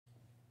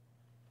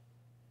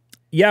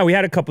Yeah, we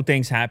had a couple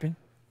things happen.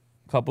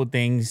 A couple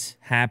things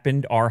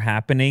happened, are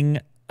happening.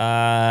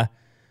 Huawei,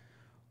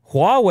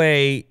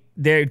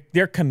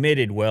 they're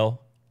committed,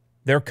 Will.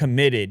 They're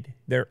committed.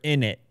 They're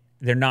in it.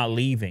 They're not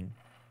leaving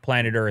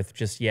planet Earth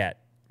just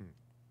yet.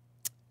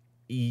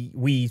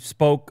 We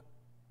spoke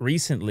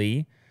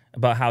recently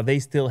about how they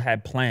still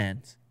had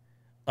plans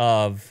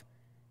of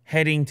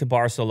heading to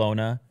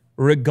Barcelona,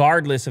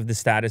 regardless of the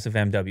status of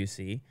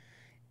MWC,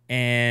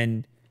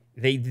 and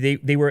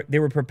they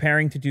were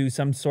preparing to do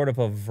some sort of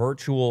a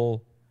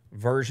virtual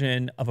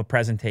version of a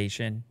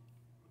presentation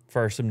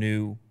for some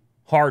new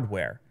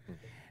hardware.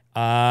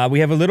 We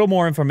have a little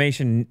more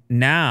information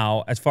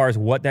now as far as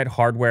what that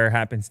hardware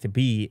happens to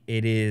be.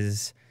 It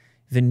is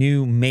the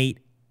new Mate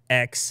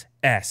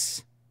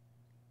XS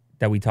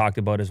that we talked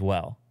about as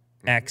well.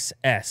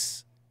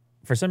 XS.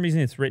 For some reason,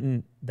 it's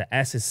written, the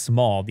S is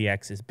small, the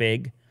X is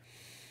big.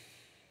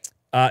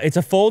 It's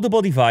a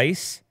foldable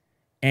device,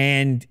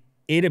 and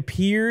it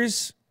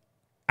appears,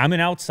 I'm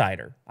an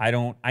outsider.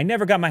 I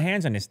never got my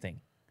hands on this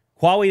thing.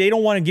 Huawei, they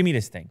don't want to give me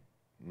this thing.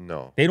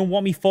 No. They don't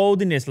want me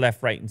folding this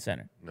left, right, and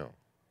center. No.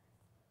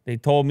 They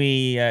told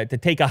me to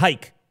take a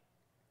hike.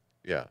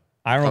 Yeah.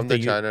 I don't know Come if to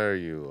they China or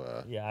you...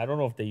 Yeah, I don't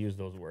know if they use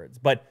those words.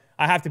 But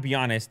I have to be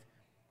honest,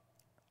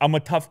 I'm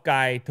a tough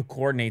guy to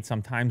coordinate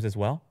sometimes as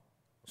well.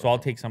 So I'll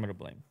take some of the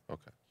blame.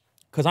 Okay.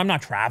 Because I'm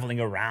not traveling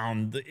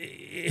around.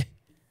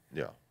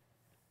 Yeah.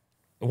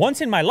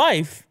 Once in my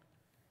life,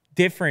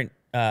 different,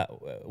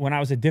 when I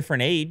was a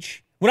different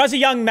age, when I was a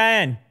young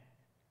man,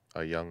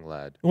 A young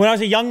lad. when I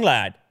was a young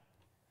lad,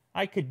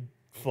 I could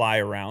fly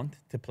around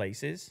to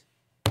places,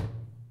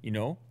 you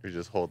know. You're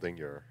just holding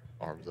your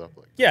arms up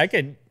like... Yeah, I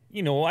could,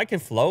 you know, I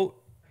could float.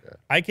 Yeah.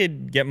 I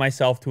could get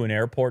myself to an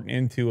airport and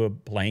into a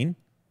plane.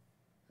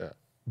 Yeah.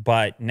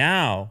 But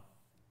now,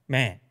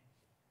 man,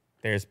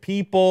 there's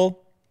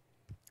people,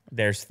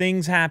 there's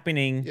things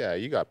happening. Yeah,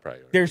 you got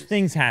priorities. There's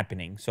things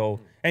happening.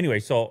 So anyway,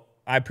 so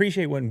I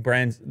appreciate when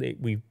brands,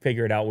 we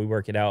figure it out, we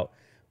work it out.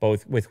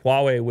 Both with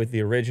Huawei, with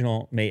the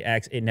original Mate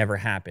X, it never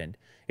happened.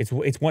 It's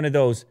one of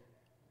those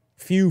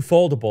few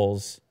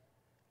foldables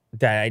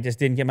that I just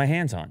didn't get my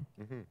hands on.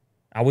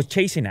 I was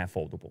chasing that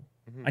foldable.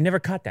 I never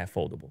caught that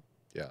foldable.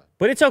 Yeah.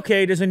 But it's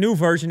okay. There's a new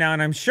version now,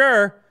 and I'm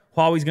sure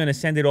Huawei's going to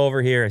send it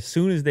over here as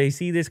soon as they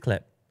see this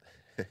clip.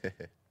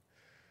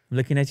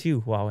 Looking at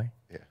you, Huawei.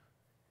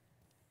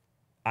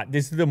 Yeah.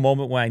 This is the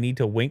moment when I need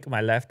to wink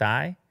my left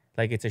eye,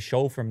 like it's a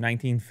show from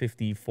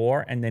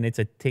 1954, and then it's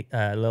a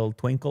little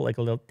twinkle, like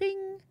a little ding.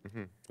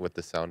 With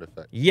the sound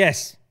effect.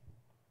 Yes,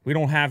 we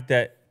don't have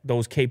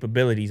those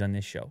capabilities on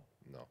this show.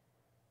 No.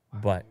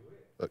 But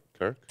Look,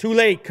 Kirk. too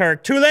late,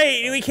 Kirk. Too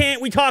late. We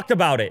can't. We talked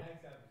about it.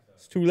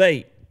 It's too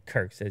late.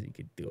 Kirk says he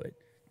could do it.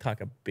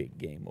 Talk a big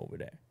game over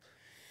there.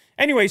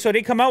 Anyway, so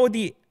they come out with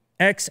the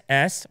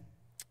XS,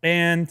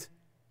 and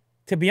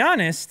to be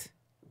honest,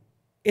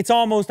 it's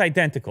almost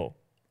identical.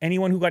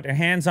 Anyone who got their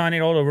hands on it,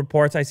 all the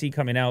reports I see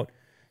coming out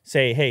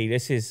say, hey,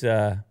 this is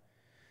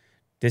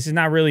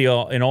not really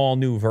an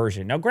all-new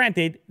version. Now,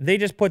 granted, they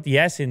just put the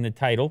S in the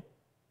title,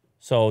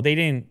 so they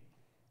didn't,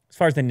 as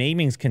far as the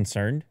naming's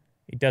concerned,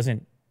 it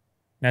doesn't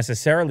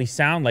necessarily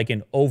sound like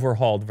an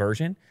overhauled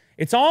version.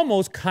 It's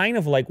almost kind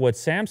of like what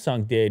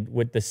Samsung did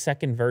with the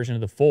second version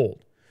of the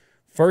Fold.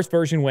 First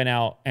version went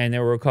out, and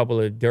there were a couple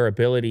of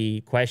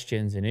durability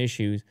questions and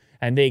issues,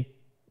 and they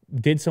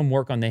did some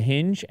work on the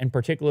hinge, and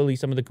particularly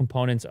some of the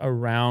components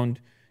around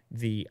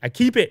the... I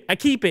keep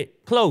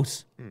it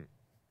close.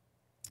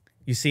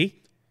 You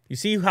see? You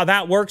see how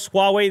that works,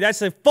 Huawei?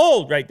 That's a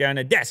Fold right there on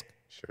the desk.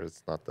 Sure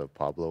it's not the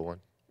Pablo one?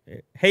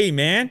 Hey,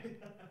 man.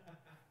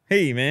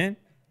 Hey, man.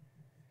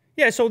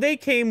 Yeah, so they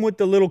came with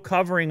the little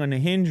covering on the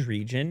hinge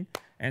region,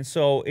 and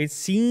so it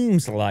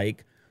seems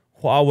like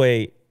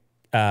Huawei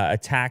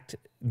attacked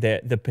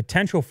the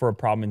potential for a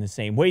problem in the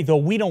same way, though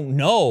we don't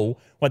know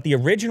what the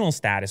original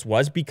status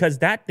was because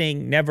that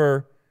thing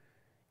never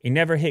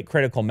hit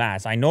critical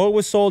mass. I know it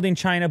was sold in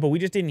China, but we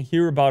just didn't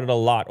hear about it a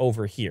lot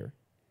over here.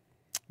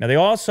 Now, they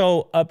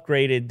also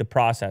upgraded the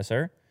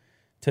processor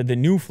to the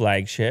new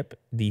flagship,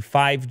 the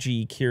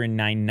 5G Kirin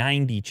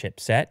 990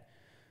 chipset,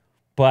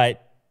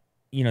 but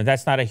you know,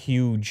 that's not a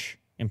huge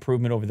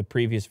improvement over the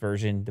previous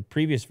version. The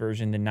previous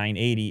version, the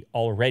 980,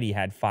 already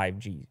had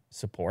 5G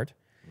support.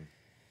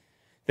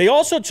 They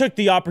also took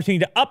the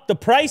opportunity to up the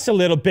price a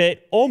little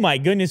bit. Oh, my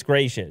goodness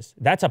gracious.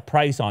 That's a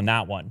price on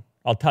that one.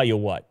 I'll tell you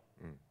what.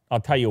 I'll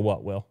tell you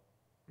what, Will.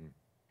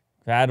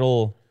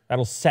 That'll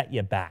set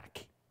you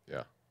back.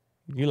 Yeah.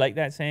 You like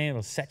that saying?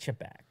 It'll set you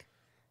back.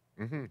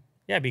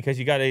 Yeah, because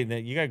you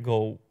gotta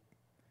go.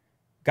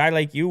 Guy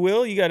like you,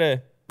 Will, you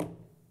gotta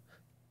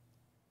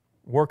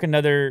work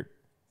another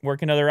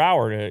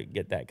hour to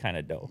get that kind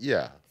of dough.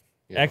 Yeah.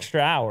 Extra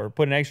hour.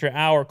 Put an extra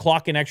hour.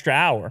 Clock an extra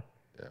hour.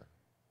 Yeah.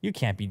 You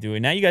can't be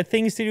doing that. You got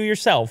things to do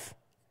yourself.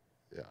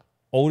 Yeah.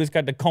 Otis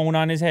got the cone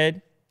on his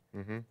head.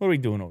 What are we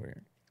doing over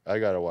here? I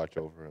got to watch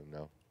over him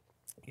now.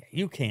 Yeah,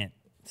 you can't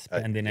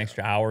spend an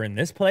extra hour in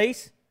this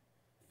place.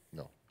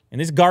 No. In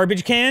this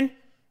garbage can.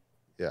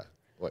 Yeah.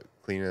 What,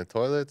 cleaning the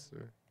toilets?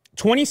 Or?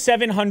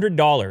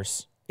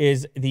 $2,700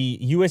 is the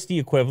USD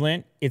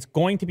equivalent. It's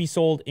going to be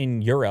sold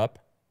in Europe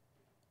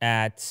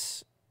at,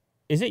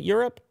 is it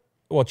Europe?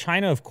 Well,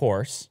 China, of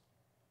course,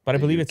 but I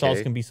believe it's also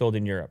UK? going to be sold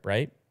in Europe,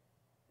 right?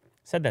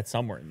 Said that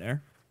somewhere in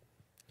there.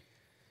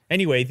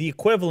 Anyway, the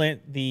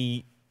equivalent,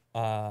 the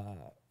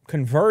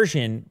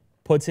conversion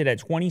puts it at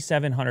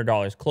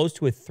 $2,700, close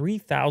to a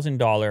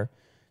 $3,000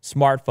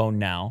 smartphone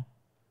now.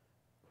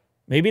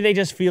 Maybe they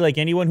just feel like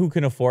anyone who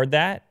can afford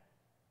that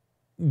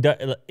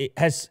it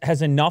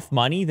has enough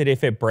money that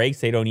if it breaks,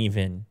 they don't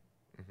even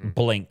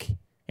blink.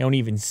 They don't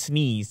even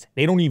sneeze.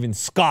 They don't even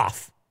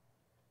scoff.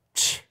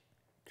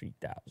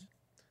 3,000.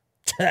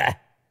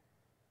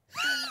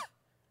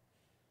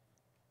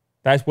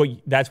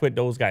 That's what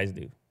those guys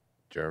do.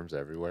 Germs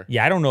everywhere.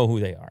 Yeah, I don't know who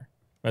they are.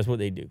 That's what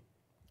they do.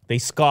 They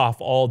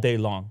scoff all day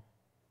long.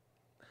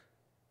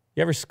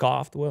 You ever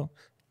scoffed, Will?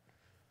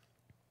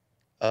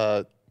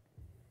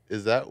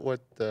 Is that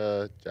what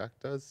Jack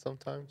does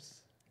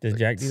sometimes? Does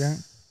Jack do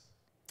that?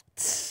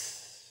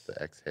 The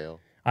exhale.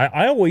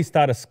 I always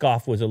thought a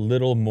scoff was a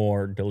little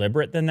more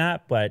deliberate than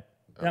that, but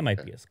that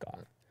might be a scoff.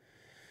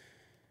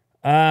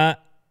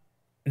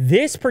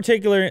 This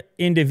particular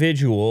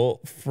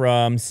individual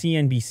from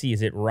CNBC,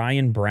 is it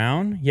Ryan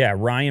Brown? Yeah,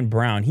 Ryan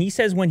Brown. He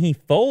says when he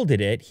folded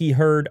it, he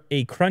heard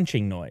a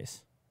crunching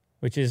noise,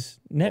 which is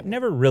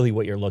never really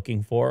what you're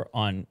looking for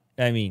on,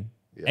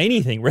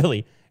 anything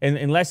really. And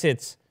unless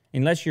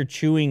you're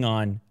chewing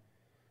on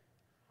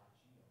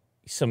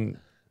some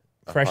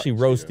freshly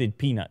roasted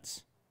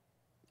peanuts.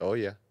 Oh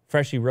yeah.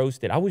 Freshly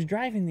roasted. I was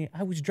driving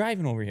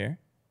over here.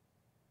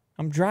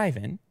 I'm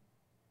driving.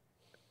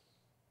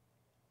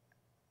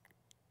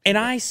 And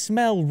I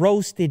smell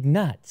roasted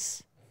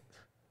nuts.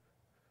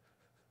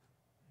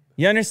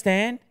 You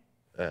understand?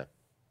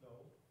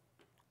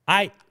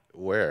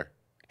 Where?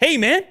 Hey,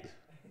 man.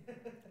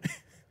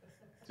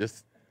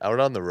 Just out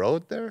on the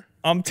road there?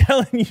 I'm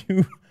telling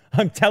you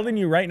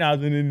right now,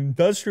 in an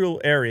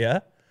industrial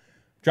area,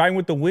 driving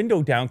with the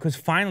window down, because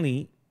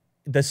finally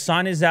the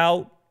sun is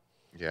out.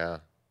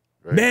 Yeah.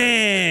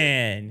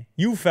 Man,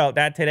 you felt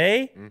that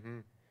today? Mm-hmm.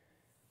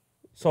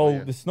 So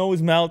the snow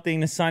is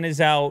melting, the sun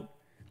is out.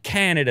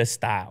 Canada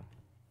style.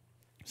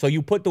 So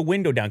you put the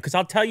window down, because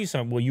I'll tell you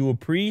something, well, you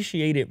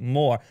appreciate it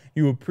more.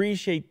 You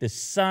appreciate the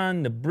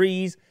sun, the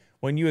breeze,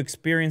 when you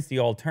experience the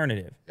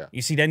alternative. Yeah.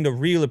 You see, then the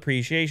real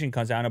appreciation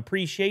comes out.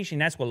 Appreciation,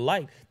 that's what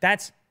life,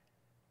 that's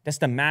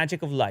the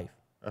magic of life.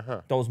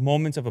 Those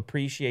moments of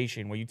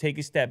appreciation where you take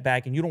a step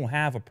back and you don't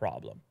have a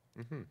problem.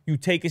 Mm-hmm. You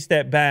take a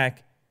step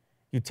back,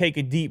 you take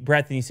a deep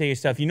breath, and you say to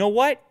yourself, you know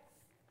what?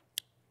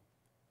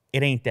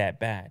 It ain't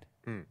that bad.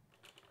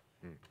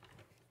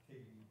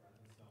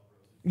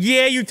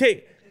 Yeah,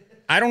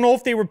 I don't know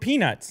if they were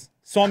peanuts.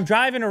 So I'm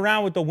driving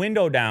around with the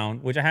window down,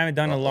 which I haven't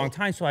done in a long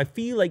time. So I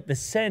feel like the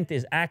scent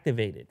is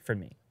activated for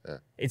me. Yeah.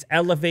 It's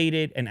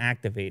elevated and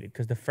activated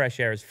because the fresh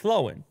air is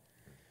flowing.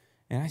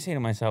 And I say to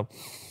myself,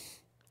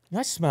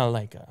 I smell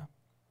like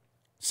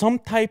some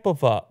type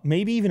of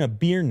maybe even a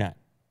beer nut.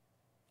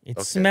 It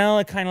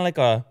smells kind of like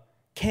a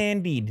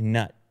candied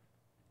nut.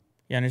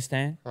 You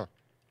understand? Huh.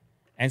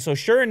 And so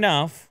sure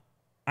enough,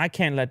 I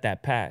can't let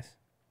that pass.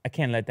 I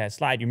can't let that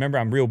slide. You remember,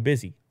 I'm real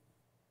busy.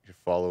 You're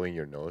following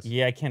your nose?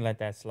 Yeah, I can't let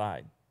that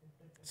slide.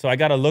 So I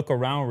got to look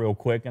around real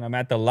quick, and I'm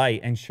at the light,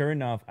 and sure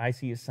enough, I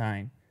see a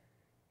sign.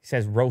 It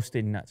says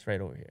roasted nuts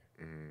right over here.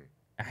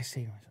 I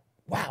say to myself,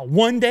 wow,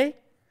 one day,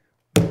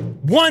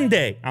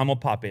 I'm going to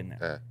pop in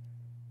there.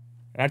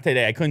 Not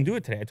today. I couldn't do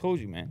it today. I told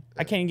you, man.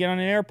 I can't get on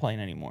an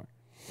airplane anymore.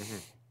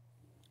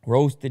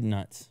 Roasted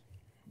nuts.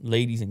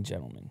 Ladies and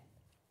gentlemen.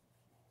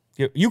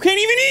 You can't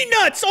even eat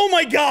nuts. Oh,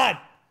 my God.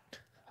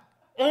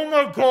 Oh,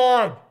 my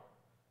God.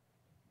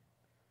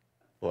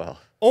 Well.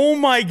 Oh,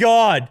 my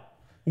God.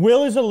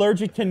 Will is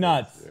allergic to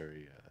nuts.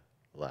 Very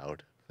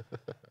loud.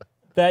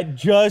 I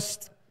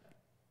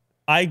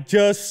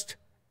just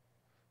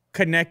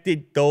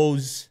connected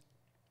those.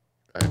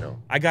 I know.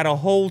 I got a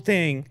whole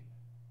thing.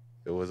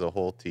 It was a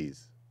whole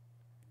tease.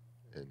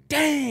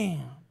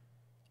 Damn.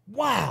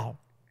 Wow.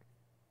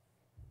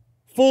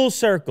 Full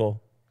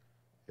circle.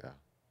 Yeah.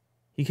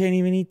 You can't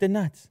even eat the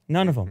nuts.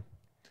 None of them.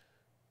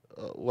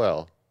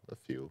 Well, a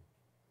few.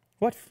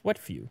 What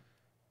few?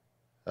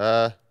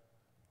 Don't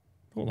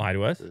lie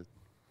to us.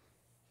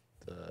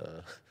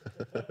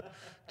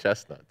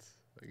 Chestnuts.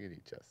 I can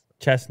eat chestnuts.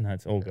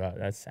 Chestnuts. Oh, God,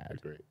 that's sad.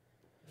 They're great.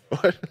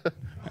 What?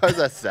 Why is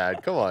that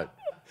sad? Come on.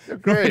 They're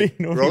great.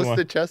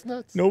 Roasted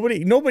chestnuts?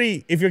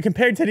 Nobody, if you're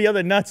compared to the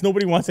other nuts,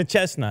 nobody wants a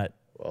chestnut.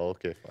 Well,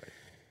 okay, fine.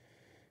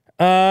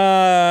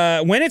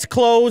 When it's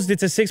closed,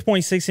 it's a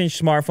 6.6-inch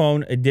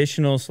smartphone,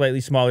 additional slightly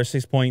smaller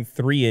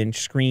 6.3-inch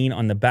screen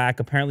on the back.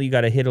 Apparently, you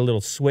got to hit a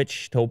little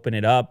switch to open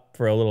it up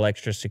for a little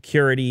extra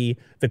security.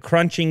 The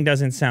crunching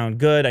doesn't sound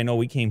good. I know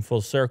we came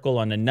full circle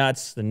on the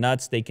nuts. The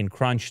nuts, they can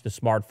crunch. The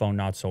smartphone,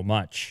 not so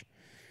much.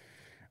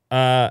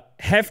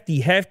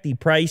 Hefty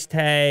price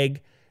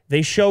tag.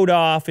 They showed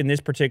off in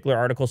this particular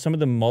article some of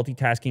the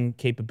multitasking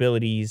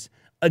capabilities.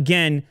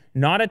 Again,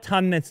 not a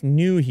ton that's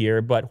new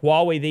here, but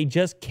Huawei, they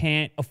just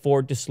can't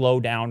afford to slow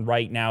down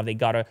right now. They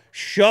got to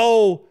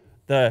show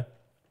the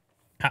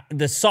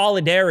The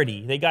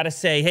solidarity. They got to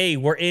say, hey,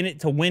 we're in it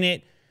to win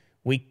it.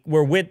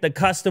 We're with the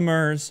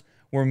customers.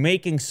 We're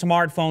making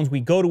smartphones.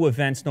 We go to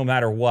events no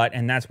matter what,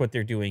 and that's what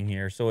they're doing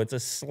here. So it's a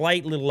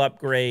slight little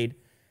upgrade.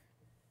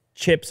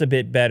 Chip's a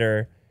bit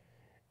better.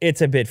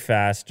 It's a bit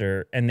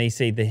faster, and they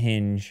say the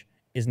hinge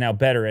is now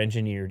better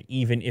engineered,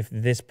 even if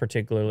this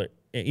particular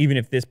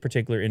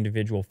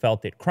individual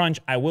felt it. Crunch,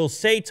 I will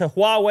say to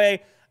Huawei,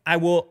 I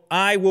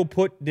will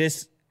put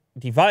this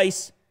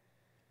device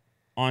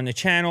on the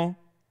channel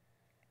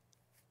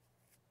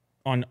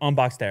on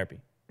Unbox Therapy.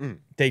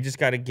 They just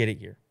got to get it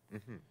here.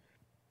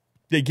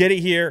 They get it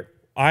here.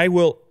 I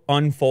will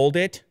unfold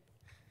it.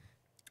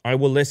 I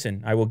will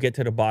listen. I will get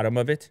to the bottom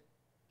of it.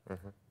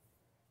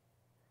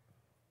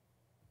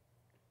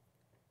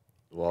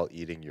 While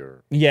eating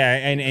your... Yeah,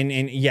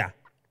 and yeah.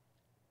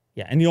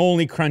 Yeah, and the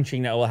only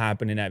crunching that will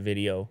happen in that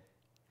video.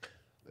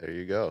 There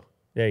you go.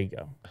 There you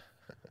go.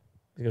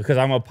 Because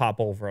I'm going to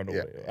pop over on the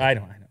way. I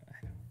know.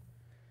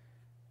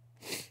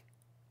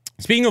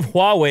 Speaking of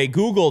Huawei,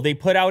 Google, they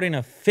put out an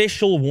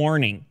official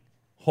warning.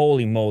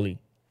 Holy moly.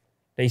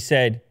 They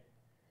said,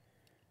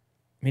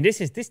 I mean,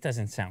 this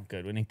doesn't sound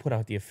good when they put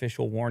out the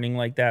official warning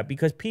like that,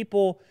 because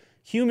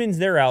humans,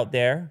 they're out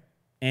there,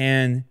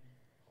 and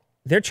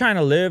they're trying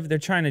to live, they're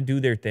trying to do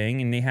their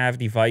thing, and they have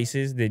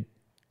devices that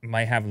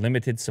might have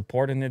limited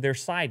support, and they're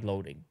side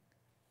loading,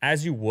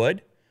 as you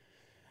would.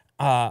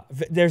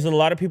 There's a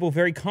lot of people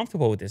very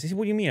comfortable with this. They say,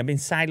 what do you mean? I've been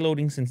side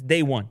loading since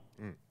day one.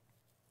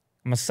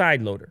 I'm a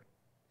side loader.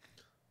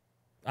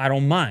 I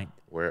don't mind.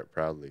 Wear it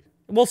proudly.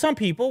 Well, some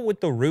people with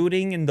the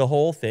rooting and the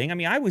whole thing. I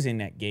mean, I was in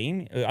that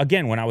game,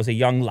 again, when I was a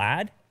young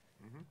lad.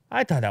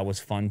 I thought that was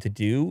fun to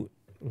do.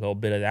 A little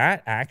bit of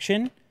that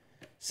action.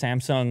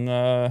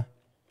 Samsung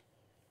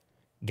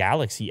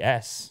Galaxy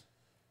S.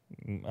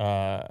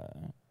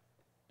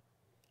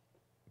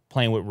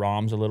 Playing with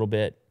ROMs a little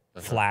bit.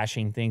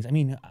 Flashing things. I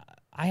mean,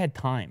 I had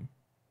time.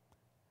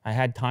 I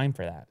had time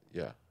for that.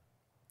 Yeah.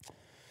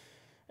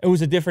 It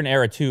was a different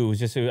era, too. It was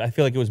just, I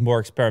feel like it was more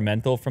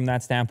experimental from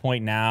that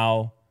standpoint.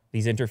 Now,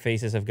 these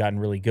interfaces have gotten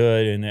really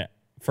good. And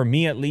for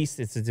me, at least,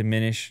 it's a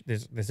diminished,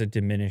 there's a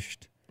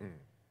diminished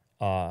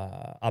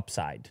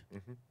upside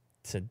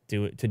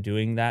to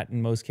doing that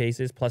in most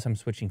cases. Plus, I'm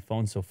switching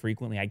phones so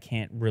frequently, I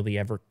can't really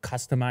ever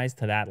customize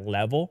to that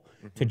level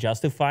to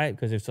justify it,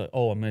 because it's like,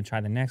 oh, I'm going to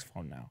try the next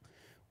phone now.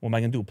 What am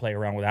I going to do? Play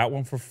around with that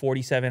one for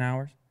 47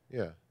 hours?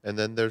 Yeah. And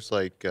then there's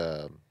like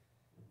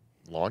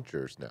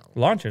launchers now.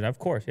 Launchers, of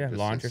course. Yeah. Just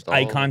launchers. install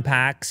Icon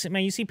packs.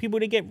 Man, you see people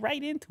that get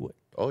right into it.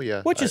 Oh,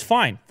 yeah. Which is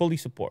fine. Fully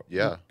support.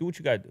 Yeah. Do what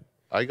you got to do.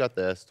 I got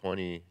the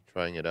S20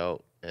 trying it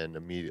out, and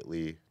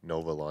immediately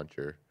Nova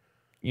Launcher.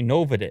 You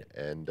Nova'd it.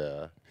 And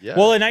yeah.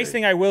 Well, a nice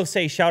thing I will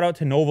say, shout out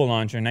to Nova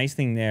Launcher. A nice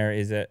thing there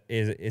is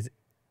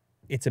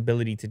its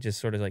ability to just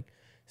sort of like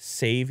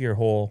save your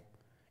whole,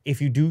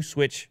 if you do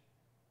switch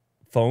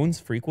phones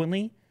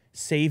frequently,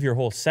 save your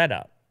whole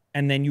setup.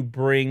 And then you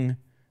bring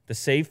the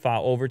save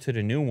file over to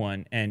the new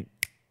one, and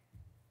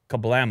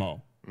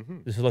kablamo.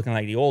 This is looking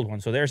like the old one.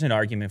 So there's an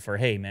argument for,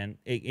 hey, man,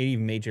 it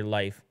even made your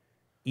life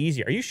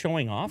easier. Are you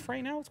showing off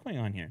right now? What's going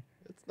on here?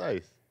 It's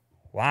nice.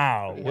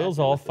 Wow. Will's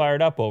all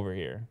fired up over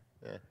here.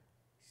 Yeah.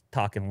 He's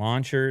talking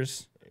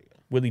launchers.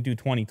 Will he do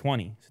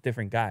 2020? It's a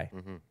different guy.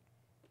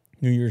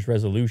 New Year's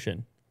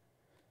resolution.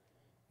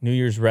 New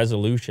Year's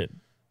resolution.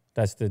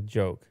 That's the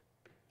joke.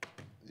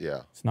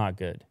 Yeah. It's not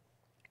good.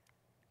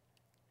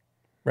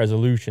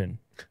 Resolution.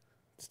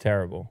 It's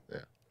terrible. Yeah.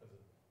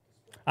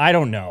 I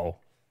don't know.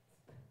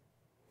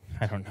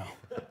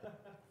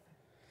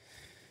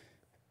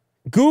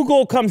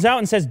 Google comes out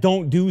and says,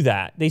 don't do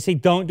that. They say,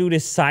 don't do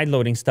this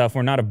side-loading stuff.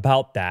 We're not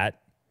about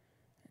that.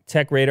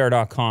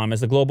 TechRadar.com.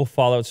 As the global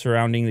fallout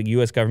surrounding the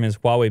U.S. government's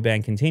Huawei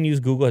ban continues,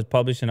 Google has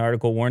published an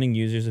article warning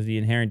users of the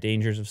inherent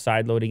dangers of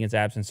side-loading its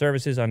apps and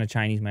services on a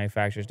Chinese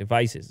manufacturer's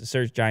devices. The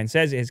search giant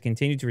says it has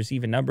continued to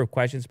receive a number of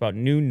questions about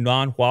new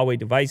non-Huawei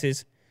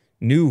devices,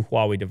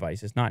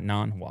 not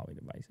non-Huawei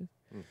devices,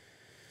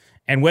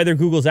 and whether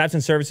Google's apps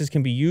and services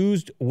can be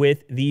used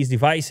with these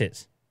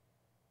devices.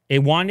 They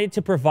wanted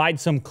to provide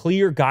some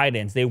clear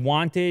guidance. They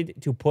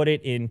wanted to put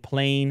it in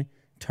plain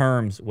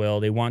terms, Will.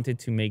 They wanted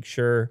to make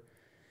sure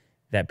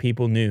that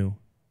people knew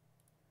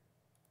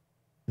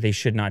they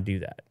should not do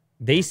that.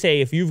 They say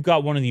if you've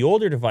got one of the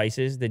older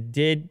devices that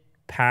did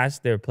pass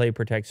their Play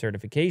Protect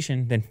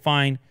certification, then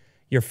fine,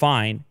 you're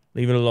fine.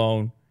 Leave it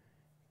alone.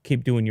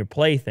 Keep doing your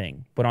Play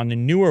thing. But on the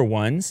newer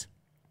ones,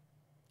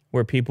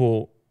 where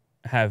people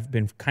have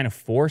been kind of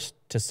forced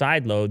to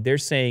sideload, they're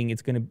saying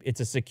it's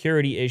a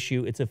security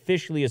issue. It's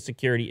officially a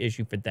security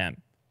issue for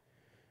them.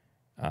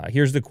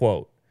 Here's the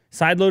quote.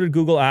 Sideloaded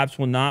Google apps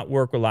will not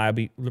work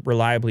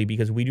reliably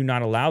because we do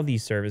not allow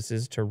these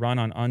services to run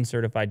on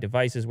uncertified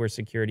devices where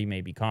security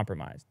may be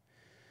compromised.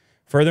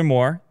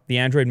 Furthermore, the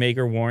Android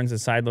maker warns that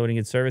sideloading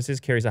its services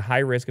carries a high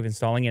risk of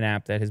installing an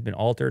app that has been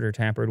altered or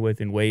tampered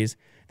with in ways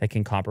that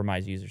can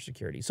compromise user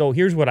security. So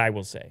here's what I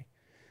will say.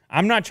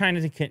 I'm not trying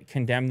to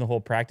condemn the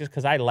whole practice,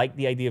 because I like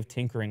the idea of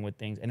tinkering with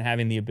things and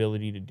having the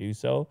ability to do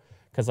so.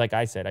 Because like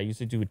I said, I used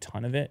to do a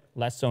ton of it,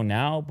 less so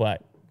now,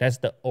 but That's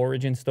the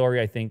origin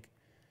story. I think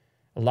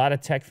a lot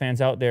of tech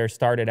fans out there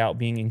started out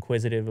being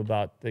inquisitive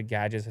about the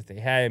gadgets that they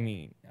had. I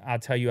mean, I'll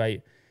tell you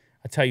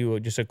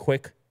just a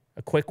quick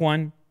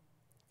one.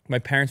 My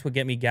parents would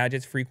get me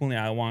gadgets frequently.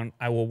 I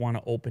will want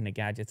to open the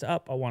gadgets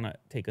up. I want to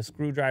take a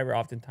screwdriver,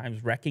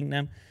 oftentimes wrecking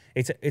them.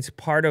 It's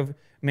part of, I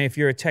mean, if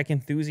you're a tech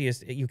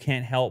enthusiast, you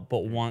can't help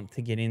but want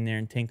to get in there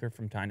and tinker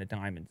from time to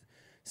time and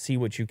see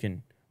what you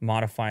can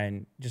modify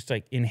and just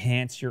like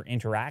enhance your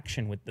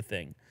interaction with the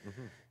thing.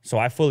 Mm-hmm. So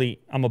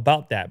I'm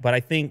about that. But I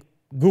think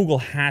Google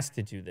has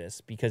to do this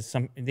because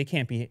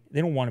they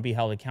don't want to be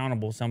held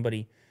accountable.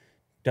 Somebody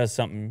does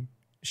something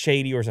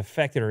shady or is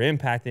affected or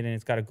impacted and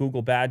it's got a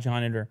Google badge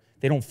on it, or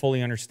they don't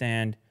fully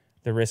understand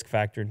the risk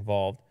factor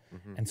involved.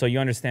 Mm-hmm. And so you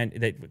understand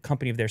that a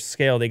company of their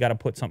scale, they got to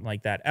put something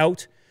like that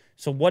out.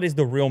 So what is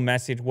the real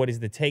message? What is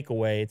the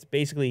takeaway? It's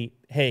basically,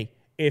 hey,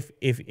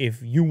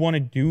 if you want to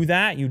do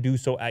that, you do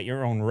so at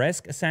your own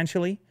risk,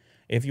 essentially.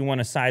 If you want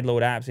to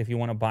sideload apps, if you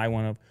want to buy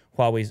one of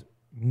Huawei's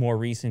more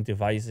recent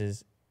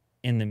devices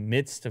in the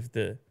midst of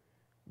the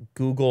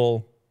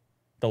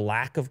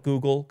lack of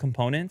Google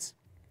components,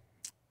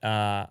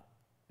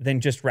 then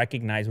just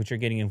recognize what you're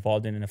getting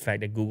involved in and the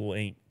fact that Google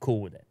ain't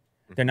cool with it.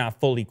 They're not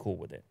fully cool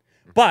with it.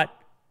 But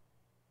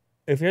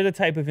if you're the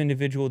type of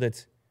individual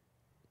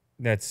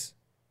that's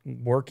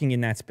working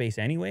in that space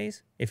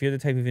anyways, if you're the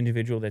type of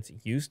individual that's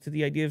used to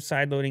the idea of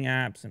sideloading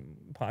apps and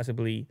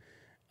possibly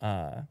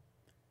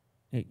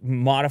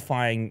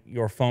modifying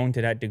your phone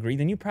to that degree,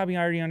 then you probably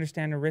already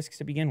understand the risks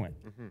to begin with.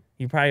 Mm-hmm.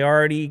 You probably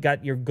already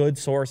got your good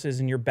sources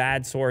and your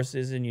bad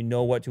sources and you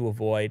know what to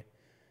avoid.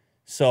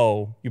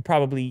 So you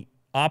probably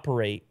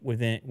operate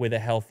with a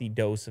healthy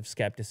dose of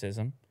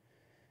skepticism.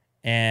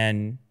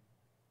 And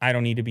I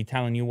don't need to be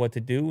telling you what to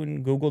do,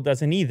 and Google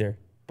doesn't either.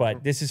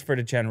 But this is for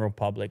the general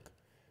public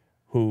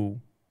who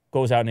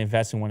goes out and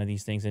invests in one of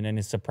these things and then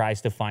is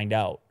surprised to find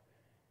out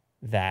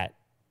that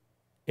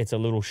it's a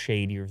little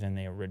shadier than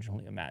they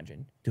originally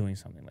imagined doing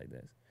something like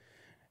this.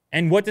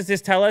 And what does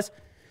this tell us?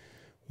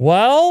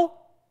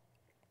 Well,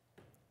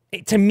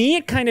 to me,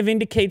 it kind of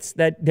indicates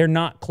that they're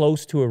not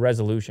close to a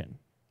resolution.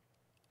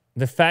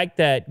 The fact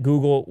that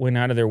Google went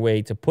out of their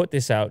way to put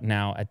this out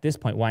now at this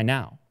point, why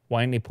now?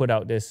 Why didn't they put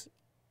out this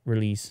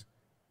release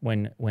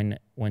when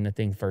the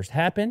thing first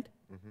happened?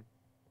 Mm-hmm.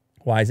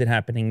 Why is it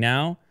happening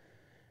now?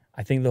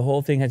 I think the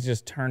whole thing has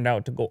just turned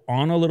out to go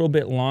on a little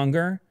bit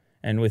longer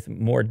and with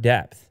more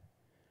depth.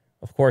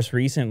 Of course,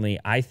 recently,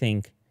 I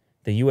think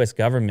the U.S.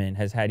 government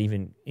has had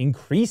even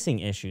increasing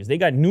issues. They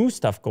got new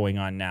stuff going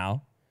on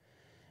now.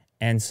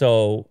 And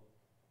so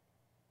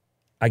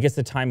I guess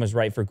the time was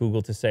right for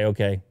Google to say,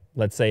 okay,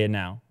 let's say it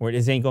now, where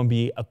this ain't going to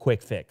be a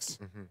quick fix.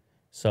 Mm-hmm.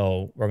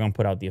 So we're going to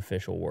put out the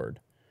official word.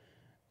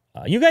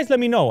 You guys let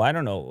me know. I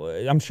don't know.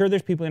 I'm sure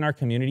there's people in our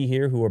community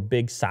here who are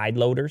big side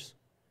loaders,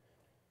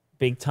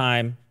 big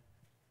time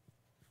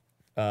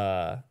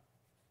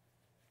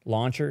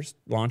launcher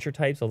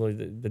types, although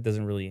that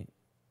doesn't really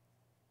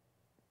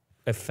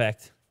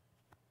affect.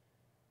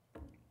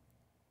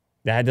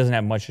 That doesn't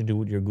have much to do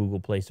with your Google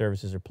Play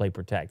services or Play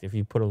Protect. If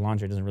you put a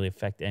launcher, it doesn't really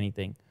affect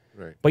anything.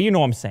 Right. But you know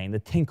what I'm saying, the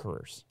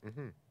tinkerers.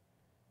 Mm-hmm.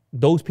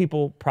 Those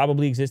people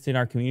probably exist in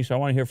our community, so I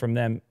want to hear from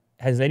them.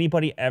 Has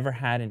anybody ever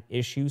had an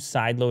issue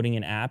sideloading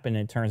an app and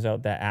it turns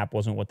out that app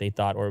wasn't what they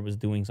thought or it was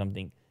doing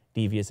something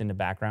devious in the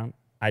background?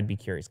 I'd be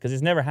curious because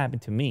it's never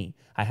happened to me.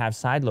 I have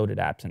sideloaded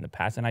apps in the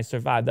past and I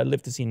survived. I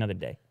lived to see another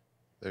day.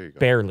 There you go.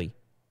 Barely.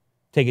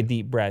 Take a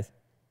deep breath.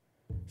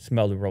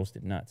 Smell the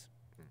roasted nuts.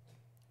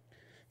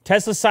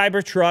 Tesla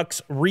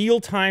Cybertruck's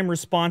real-time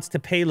response to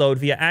payload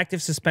via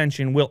active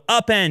suspension will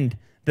upend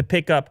the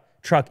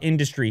pickup truck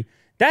industry.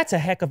 That's a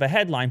heck of a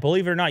headline.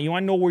 Believe it or not, you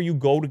want to know where you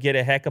go to get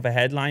a heck of a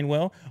headline,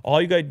 Will?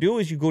 All you got to do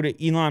is you go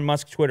to Elon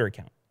Musk's Twitter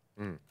account.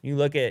 Mm.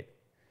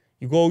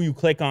 You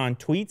click on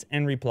tweets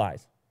and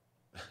replies.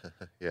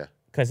 Yeah.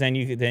 Because then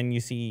you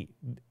see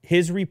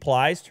his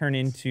replies turn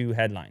into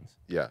headlines.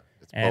 Yeah.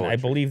 And I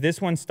believe this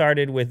one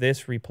started with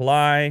this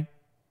reply.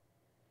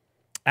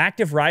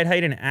 Active ride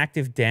height and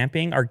active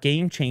damping are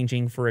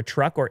game-changing for a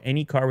truck or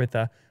any car with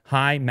a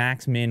high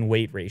max-min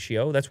weight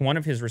ratio. That's one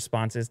of his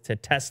responses to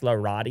Tesla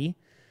Roddy.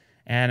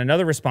 And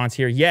another response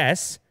here,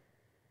 yes,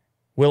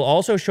 will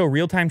also show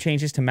real-time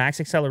changes to max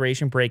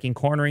acceleration, braking,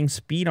 cornering,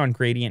 speed on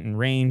gradient and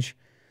range,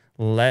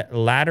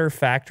 ladder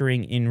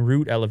factoring in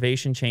route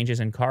elevation changes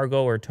in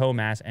cargo or tow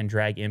mass and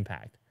drag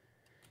impact.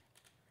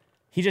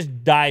 He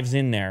just dives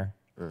in there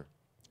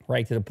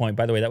right to the point.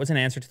 By the way, that was an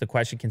answer to the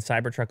question, can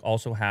Cybertruck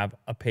also have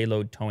a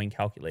payload towing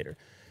calculator?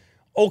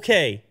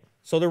 Okay,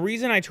 so the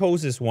reason I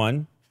chose this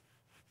one,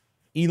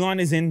 Elon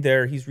is in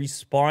there. He's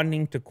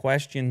responding to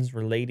questions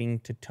relating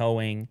to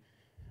towing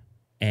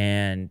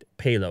and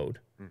payload.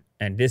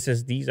 And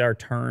these are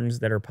terms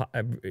that are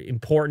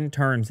important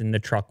terms in the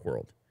truck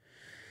world.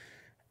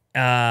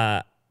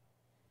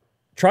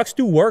 Trucks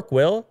do work,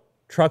 Will.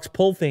 Trucks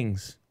pull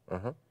things.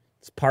 Uh-huh.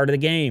 It's part of the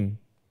game.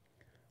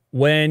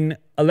 When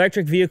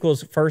electric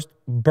vehicles first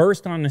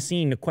burst on the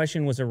scene, the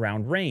question was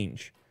around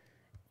range.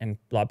 And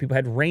a lot of people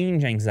had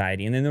range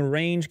anxiety. And then the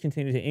range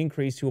continued to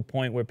increase to a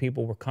point where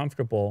people were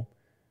comfortable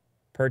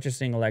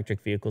purchasing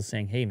electric vehicles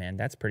saying, hey, man,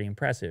 that's pretty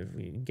impressive.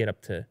 We get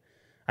up to,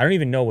 I don't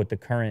even know what the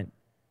current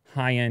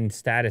high-end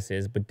status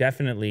is, but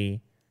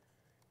definitely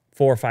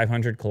 400 or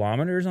 500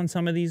 kilometers on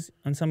some of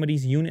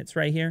these units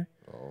right here.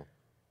 Oh.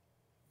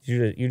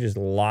 You just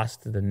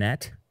lost the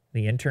net,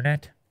 the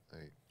internet. I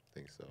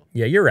think so.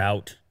 Yeah, you're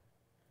out.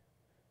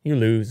 You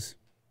lose.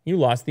 You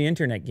lost the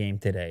internet game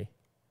today.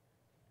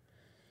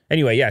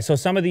 Anyway, yeah, so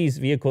some of these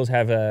vehicles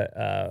have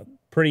a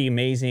pretty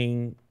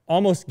amazing,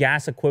 almost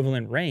gas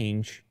equivalent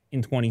range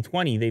in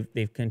 2020.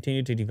 They've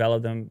continued to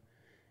develop them,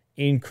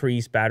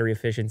 increase battery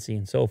efficiency,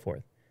 and so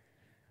forth.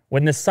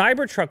 When the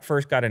Cybertruck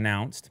first got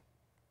announced,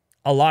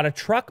 a lot of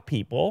truck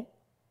people,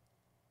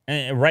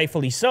 and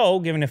rightfully so,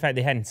 given the fact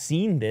they hadn't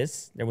seen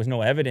this, there was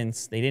no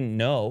evidence, they didn't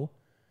know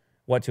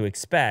what to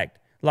expect.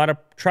 A lot of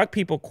truck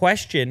people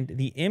questioned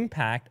the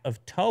impact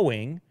of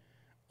towing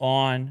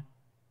on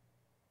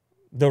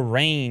the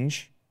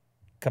range,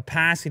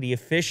 capacity,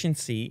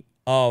 efficiency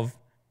of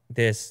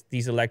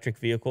these electric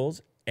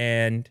vehicles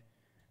and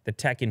the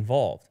tech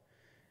involved.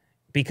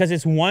 Because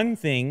it's one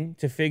thing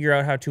to figure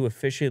out how to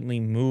efficiently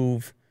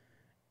move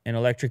an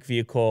electric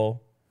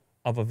vehicle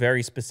of a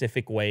very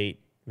specific weight,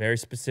 very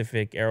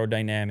specific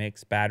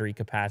aerodynamics, battery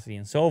capacity,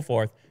 and so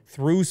forth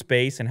through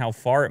space and how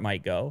far it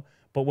might go.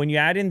 But when you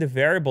add in the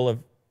variable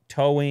of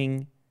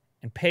towing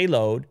and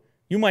payload,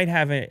 you might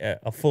have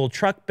a full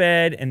truck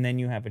bed, and then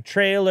you have a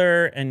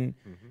trailer, and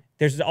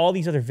there's all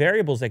these other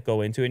variables that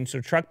go into it. And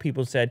so truck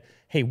people said,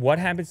 hey, what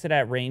happens to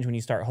that range when you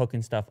start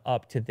hooking stuff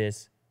up to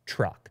this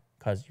truck?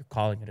 Because you're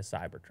calling it a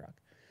Cybertruck.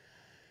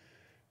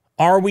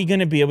 Are we going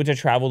to be able to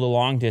travel the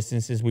long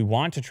distances we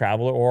want to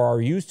travel or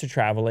are used to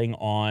traveling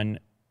on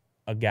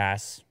a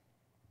gas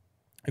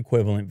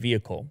equivalent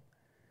vehicle?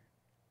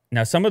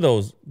 Now, some of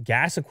those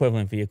gas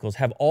equivalent vehicles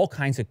have all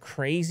kinds of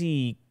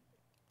crazy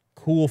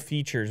cool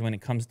features when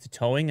it comes to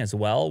towing as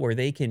well, where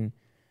they can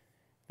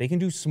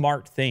do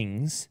smart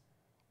things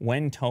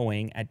when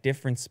towing at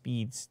different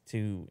speeds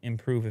to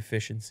improve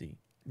efficiency.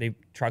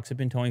 Trucks have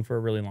been towing for a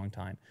really long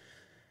time.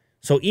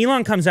 So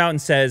Elon comes out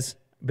and says,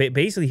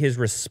 basically his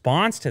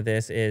response to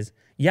this is,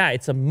 yeah,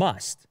 it's a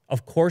must.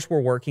 Of course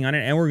we're working on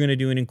it, and we're going to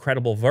do an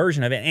incredible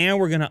version of it, and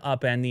we're going to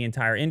upend the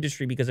entire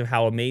industry because of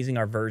how amazing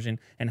our version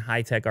and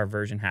high-tech our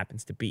version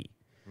happens to be.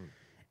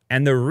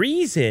 And the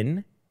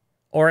reason,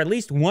 or at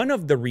least one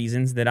of the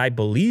reasons that I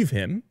believe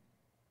him,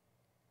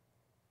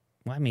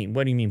 well, I mean,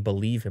 what do you mean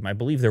believe him? I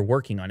believe they're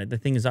working on it. The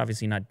thing is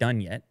obviously not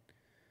done yet.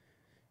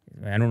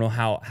 I don't know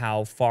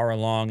how far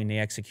along in the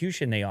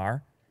execution they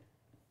are.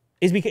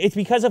 It's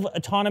because of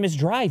autonomous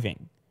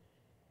driving.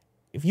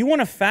 If you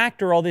want to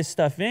factor all this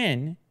stuff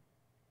in,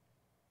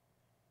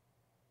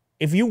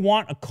 if you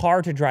want a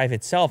car to drive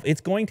itself,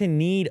 it's going to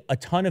need a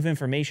ton of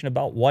information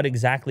about what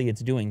exactly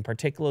it's doing,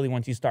 particularly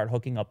once you start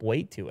hooking up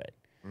weight to it.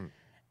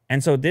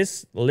 And so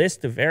this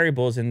list of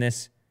variables in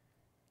this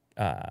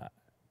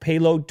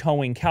payload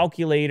towing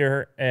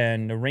calculator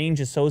and the range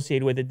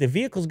associated with it, the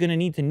vehicle's going to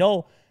need to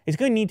know, it's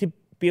going to need to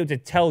be able to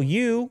tell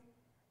you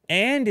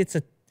and its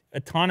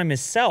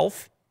autonomous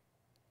self,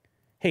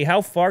 hey,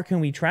 how far can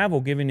we travel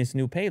given this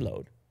new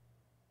payload?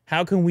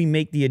 How can we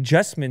make the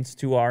adjustments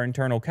to our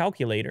internal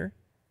calculator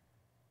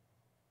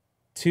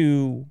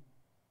to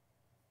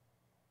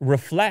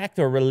reflect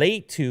or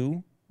relate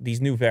to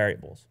these new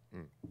variables?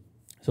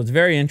 So it's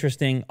very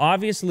interesting.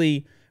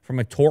 Obviously, from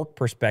a torque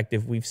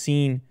perspective, we've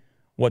seen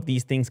what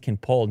these things can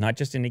pull, not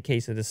just in the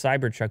case of the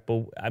Cybertruck,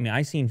 but I mean,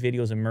 I've seen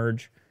videos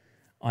emerge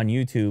on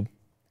YouTube,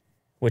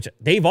 which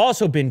they've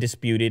also been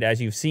disputed,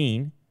 as you've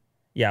seen.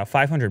 Yeah,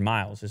 500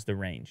 miles is the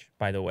range,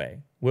 by the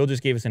way. Will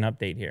just gave us an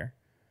update here.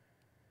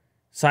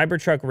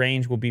 Cybertruck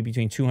range will be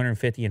between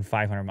 250 and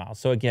 500 miles.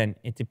 So again,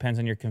 it depends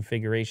on your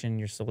configuration,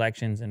 your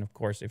selections, and of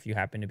course, if you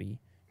happen to be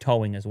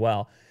towing as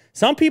well.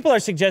 Some people are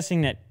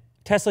suggesting that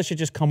Tesla should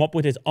just come up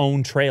with its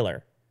own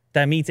trailer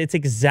that meets its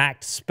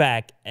exact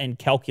spec and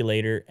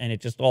calculator, and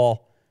it just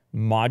all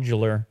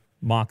modular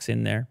mocks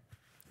in there,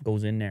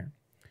 goes in there.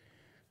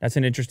 That's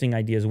an interesting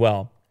idea as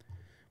well.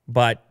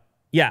 But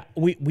yeah,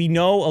 we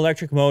know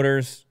electric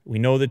motors. We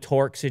know the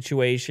torque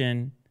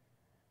situation.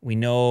 We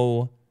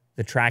know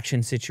the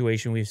traction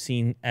situation. We've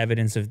seen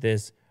evidence of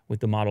this with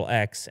the Model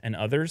X and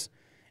others.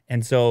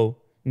 And so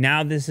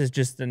now this is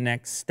just the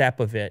next step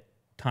of it.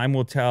 Time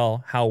will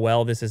tell how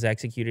well this is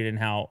executed and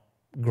how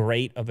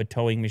great of a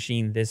towing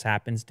machine this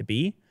happens to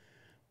be.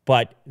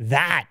 But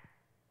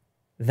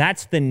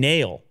that's the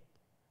nail.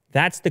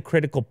 That's the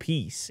critical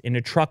piece in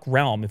the truck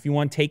realm. If you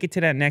want to take it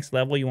to that next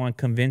level, you want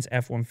to convince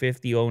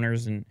F-150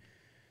 owners and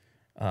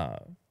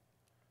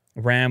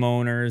Ram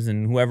owners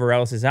and whoever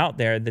else is out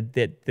there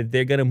that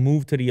they're going to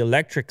move to the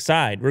electric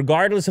side,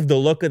 regardless of the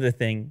look of the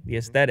thing, the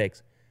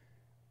aesthetics.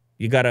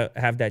 You got to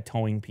have that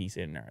towing piece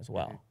in there as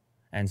well.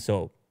 And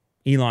so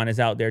Elon is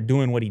out there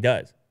doing what he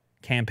does,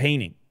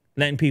 campaigning,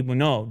 letting people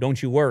know,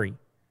 don't you worry,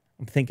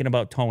 I'm thinking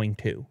about towing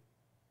too.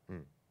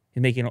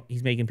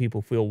 He's making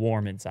people feel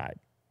warm inside.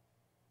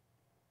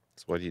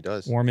 That's what he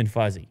does. Warm and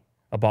fuzzy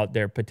about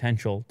their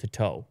potential to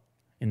tow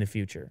in the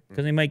future.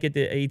 Because they might get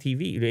the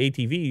ATV. The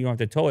ATV, you don't have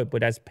to tow it,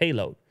 but that's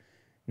payload.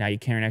 Now you're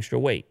carrying extra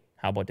weight.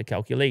 How about the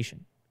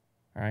calculation?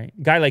 All right.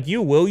 Guy like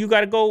you, Will, you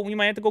got to go. You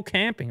might have to go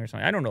camping or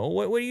something. I don't know.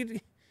 What do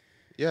you?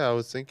 Yeah, I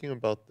was thinking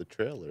about the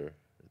trailer.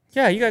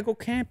 Yeah, you got to go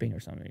camping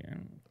or something.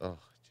 Oh,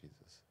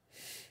 Jesus.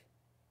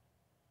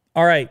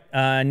 All right.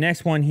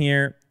 Next one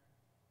here.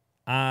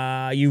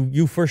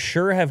 You for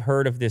sure have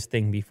heard of this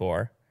thing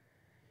before.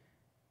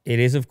 It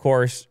is, of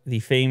course, the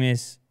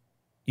famous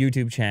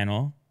YouTube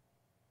channel,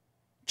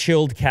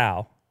 Chilled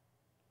Cow.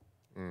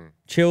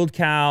 Chilled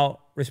Cow,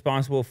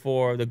 responsible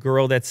for The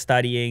Girl That's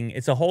Studying.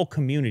 It's a whole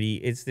community.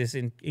 It's this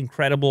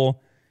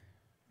incredible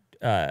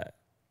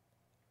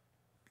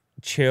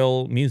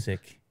chill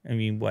music. I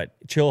mean, what?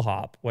 Chill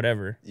hop,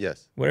 whatever.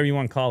 Yes. Whatever you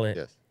want to call it.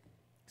 Yes.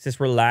 It's this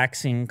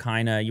relaxing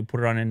kind of, you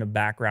put it on in the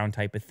background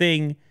type of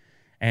thing.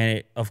 And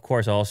it, of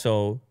course,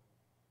 also,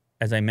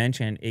 as I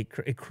mentioned,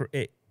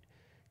 it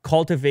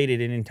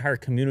cultivated an entire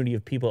community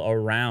of people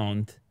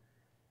around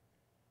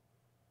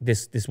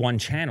this one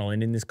channel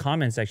and in this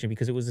comment section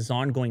because it was this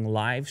ongoing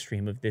live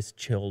stream of this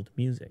chilled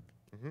music.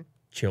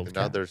 Chilled. And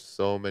now there's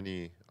so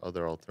many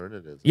other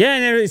alternatives. Yeah,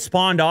 and it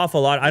spawned off a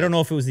lot. I don't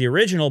know if it was the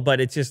original,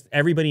 but it's just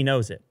everybody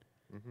knows it.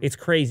 It's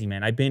crazy,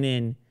 man. I've been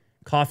in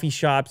coffee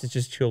shops. It's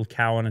just Chilled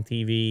Cow on a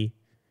TV.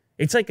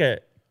 It's like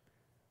it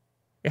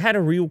had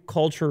a real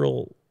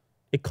cultural,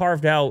 it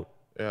carved out.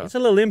 Yeah. It's a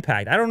little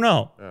impact. I don't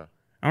know. Yeah.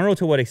 I don't know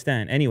to what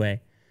extent. Anyway,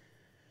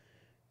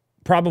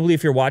 probably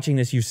if you're watching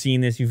this, you've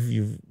seen this.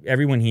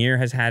 Everyone here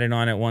has had it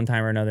on at one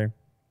time or another.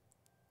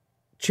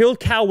 Chilled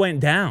Cow went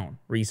down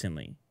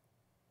recently.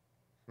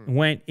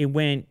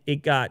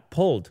 It got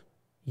pulled.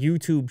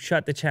 YouTube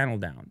shut the channel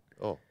down.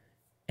 Oh.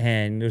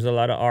 And there's a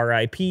lot of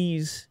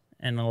RIPs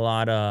and a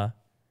lot of,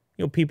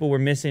 people were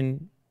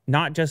missing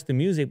not just the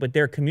music, but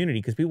their community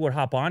because people would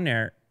hop on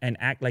there and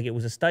act like it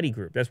was a study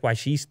group. That's why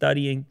she's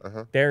studying.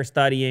 They're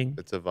studying.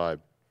 It's a vibe.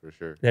 For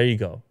sure. There you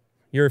go.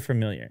 You're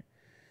familiar.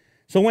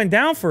 So it went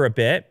down for a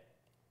bit.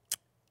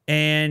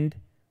 And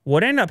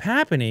what ended up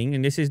happening,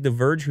 and this is The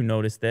Verge who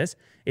noticed this,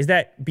 is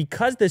that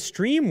because the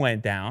stream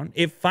went down,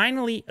 it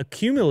finally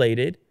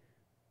accumulated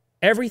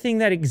everything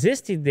that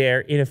existed there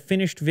in a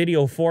finished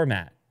video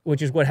format,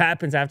 which is what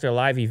happens after a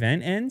live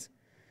event ends.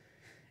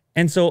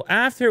 And so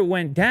after it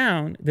went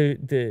down,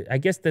 I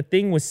guess the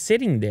thing was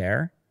sitting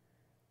there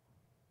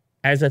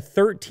as a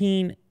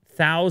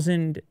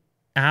 13,000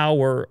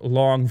 hour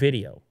long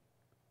video,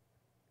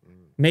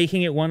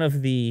 making it one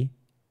of the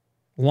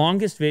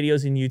longest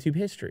videos in YouTube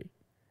history.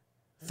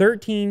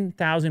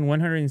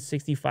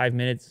 13,165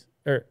 minutes,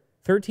 or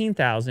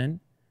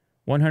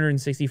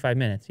 13,165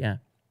 minutes, yeah.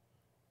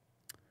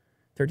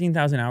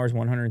 13,000 hours,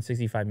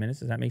 165 minutes,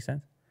 does that make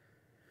sense?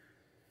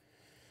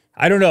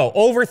 I don't know,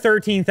 over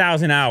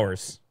 13,000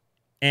 hours.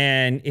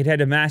 And it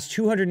had amassed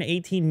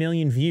 218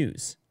 million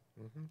views.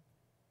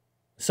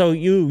 So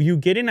you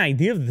get an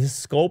idea of the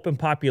scope and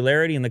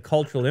popularity and the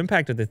cultural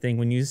impact of the thing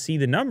when you see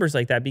the numbers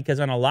like that, because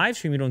on a live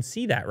stream, you don't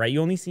see that, right?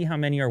 You only see how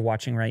many are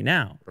watching right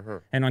now.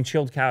 And on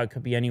Chilled Cow, it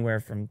could be anywhere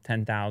from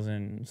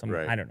 10,000,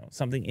 I don't know,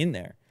 something in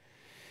there.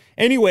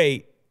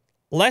 Anyway,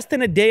 less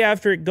than a day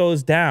after it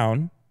goes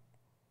down,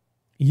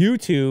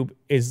 YouTube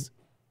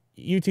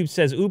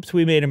says, oops,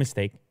 we made a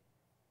mistake.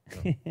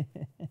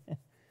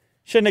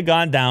 Shouldn't have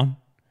gone down.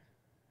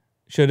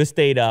 Should have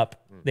stayed up.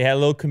 They had a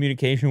little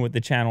communication with the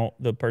channel,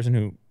 the person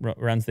who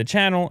runs the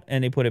channel,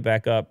 and they put it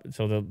back up.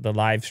 So the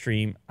live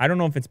stream, I don't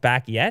know if it's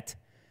back yet,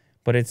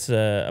 but it's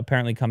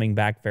apparently coming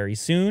back very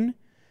soon.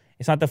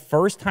 It's not the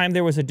first time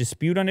there was a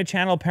dispute on the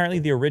channel. Apparently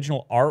the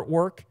original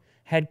artwork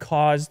had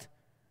caused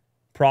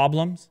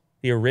problems.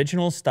 The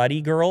original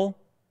Study Girl.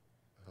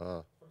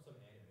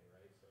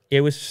 It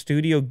was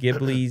Studio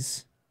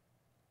Ghibli's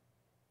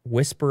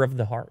Whisper of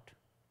the Heart.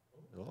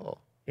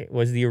 It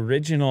was the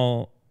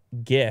original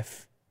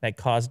GIF that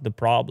caused the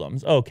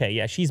problems. Okay,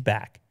 yeah, she's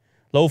back.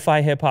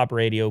 Lo-fi hip-hop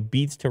radio,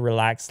 beats to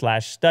relax /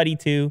 study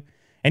to.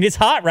 And it's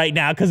hot right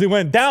now because it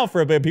went down for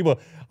a bit. People,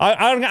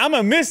 I'm going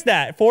to miss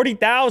that.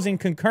 40,000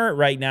 concurrent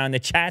right now, and the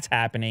chat's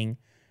happening.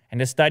 And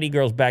the Study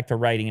Girl's back to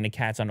writing, and the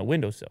cat's on the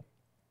windowsill.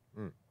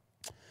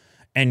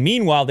 And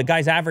meanwhile, the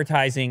guy's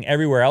advertising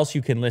everywhere else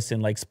you can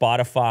listen, like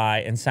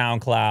Spotify and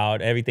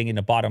SoundCloud, everything in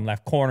the bottom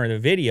left corner of the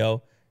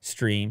video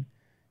stream,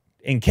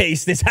 in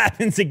case this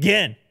happens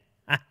again.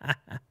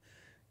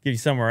 Give you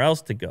somewhere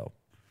else to go.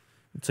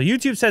 So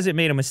YouTube says it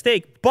made a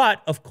mistake,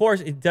 but of course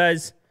it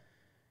does.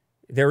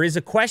 There is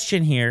a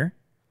question here,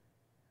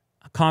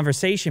 a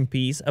conversation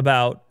piece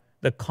about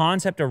the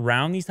concept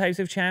around these types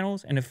of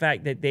channels and the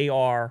fact that they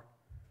are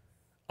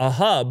a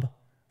hub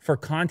for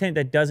content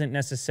that doesn't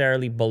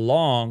necessarily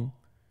belong.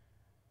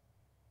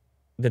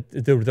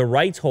 The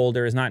rights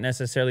holder is not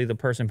necessarily the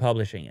person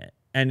publishing it.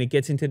 And it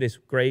gets into this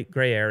gray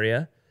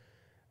area,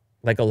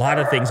 like a lot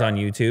of things on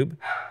YouTube,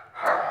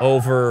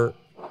 over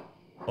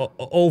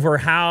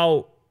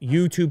how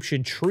YouTube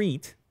should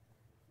treat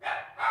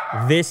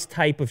this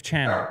type of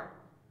channel.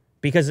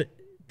 Because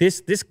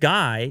this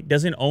guy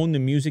doesn't own the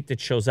music that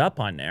shows up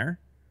on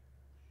there,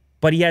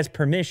 but he has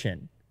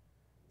permission.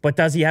 But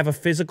does he have a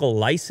physical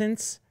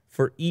license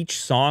for each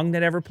song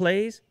that ever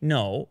plays.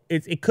 No,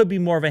 it could be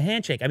more of a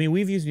handshake. I mean,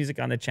 we've used music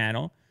on the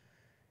channel.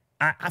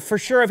 I for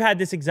sure have had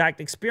this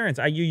exact experience.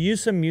 You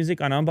use some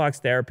music on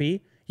Unbox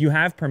Therapy. You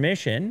have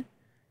permission,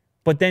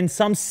 but then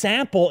some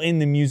sample in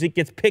the music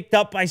gets picked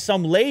up by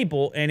some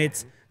label, and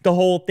the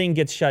whole thing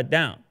gets shut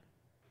down.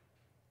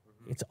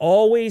 It's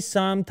always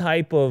some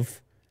type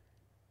of...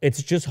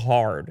 It's just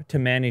hard to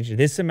manage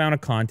this amount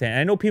of content.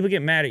 I know people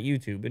get mad at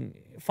YouTube, and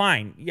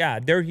fine. Yeah,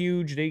 they're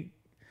huge.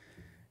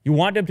 You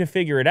want them to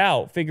figure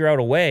out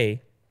a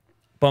way.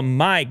 But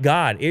my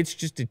God, it's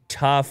just a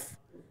tough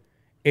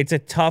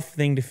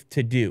thing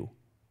to do.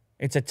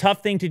 It's a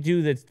tough thing to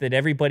do that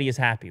everybody is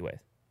happy with.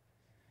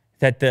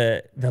 That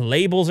the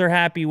labels are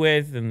happy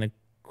with, and the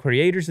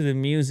creators of the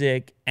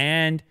music.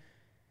 And,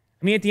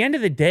 I mean, at the end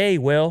of the day,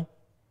 Will,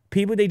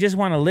 people, they just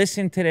want to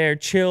listen to their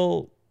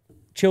chilled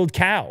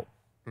cow.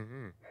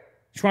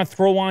 Just want to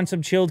throw on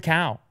some chilled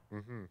cow.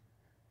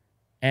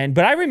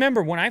 But I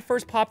remember when I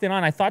first popped it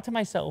on, I thought to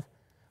myself,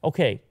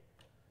 okay,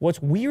 what's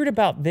weird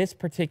about this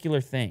particular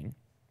thing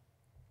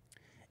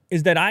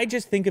is that I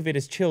just think of it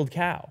as chilled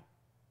cow.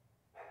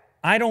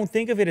 I don't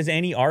think of it as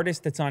any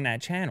artist that's on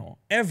that channel,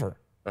 ever.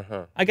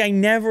 Like, I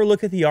never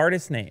look at the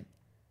artist's name.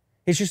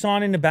 It's just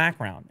on in the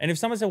background. And if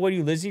someone said, what are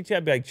you listening to?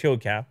 I'd be like, chilled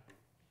cow.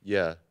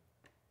 Yeah.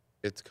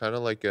 It's kind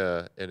of like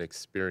an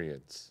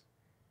experience.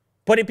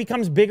 But it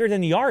becomes bigger than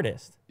the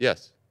artist.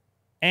 Yes.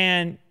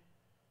 And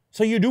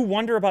so you do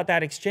wonder about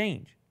that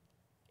exchange.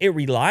 It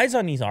relies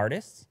on these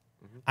artists.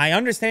 I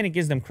understand it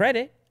gives them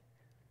credit.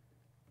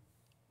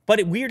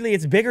 But weirdly,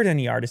 it's bigger than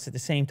the artist at the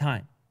same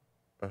time.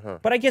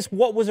 But I guess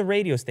what was a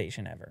radio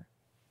station ever?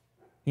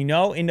 You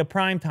know, in the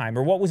prime time?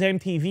 Or what was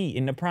MTV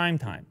in the prime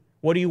time?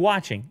 What are you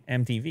watching?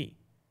 MTV.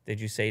 Did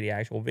you say the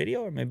actual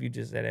video? Or maybe you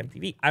just said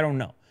MTV? I don't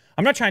know.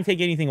 I'm not trying to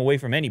take anything away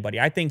from anybody.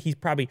 I think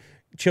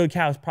Chilled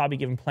Cow has probably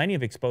given plenty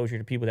of exposure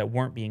to people that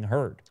weren't being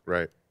heard.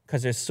 Right.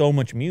 Because there's so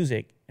much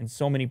music and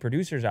so many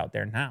producers out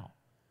there now.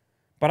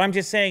 But I'm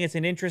just saying it's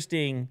an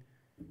interesting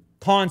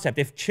concept.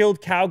 If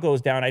Chilled Cow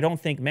goes down, I don't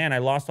think, man, I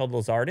lost all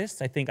those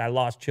artists. I think I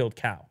lost Chilled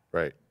Cow.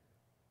 Right.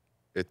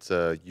 It's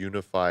a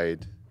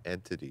unified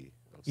entity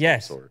of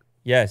some sort.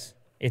 Yes.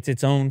 It's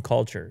its own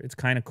culture. It's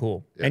kind of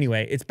cool. Yes.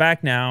 Anyway, it's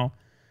back now.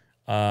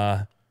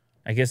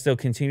 I guess they'll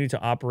continue to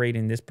operate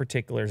in this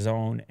particular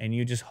zone, and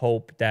you just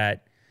hope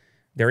that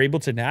they're able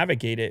to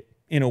navigate it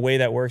in a way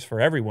that works for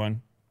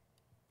everyone.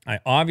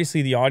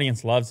 Obviously, the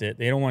audience loves it.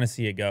 They don't want to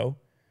see it go.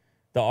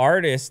 The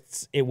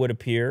artists, it would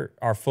appear,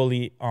 are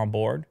fully on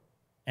board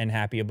and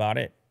happy about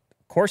it.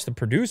 Of course, the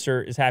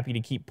producer is happy to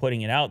keep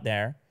putting it out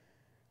there.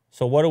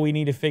 So what do we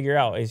need to figure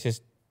out? It's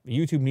just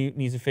YouTube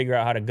needs to figure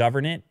out how to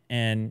govern it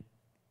and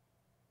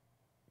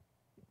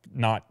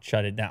not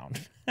shut it down.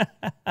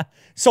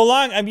 So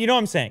long, you know what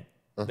I'm saying?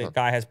 The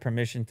guy has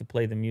permission to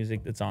play the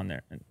music that's on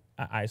there. And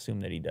I assume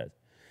that he does.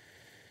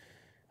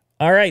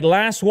 All right,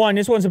 last one.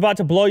 This one's about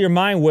to blow your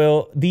mind,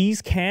 Will.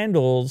 These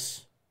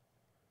candles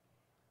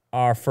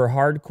are for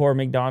hardcore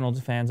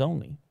McDonald's fans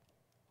only.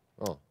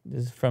 Oh.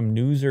 This is from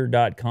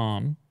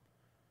newser.com.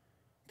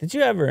 Did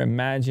you ever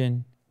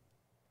imagine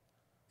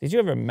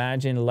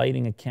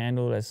lighting a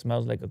candle that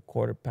smells like a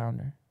quarter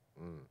pounder?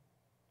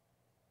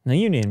 No,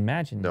 you didn't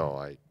imagine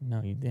that.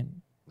 No, you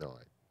didn't. No,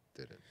 I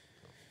didn't.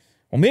 No.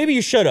 Well, maybe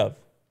you should have.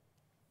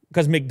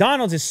 Because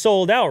McDonald's is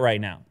sold out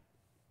right now.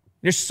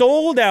 They're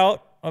sold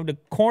out of the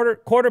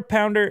quarter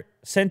pounder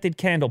scented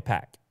candle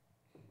pack.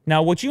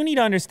 Now, what you need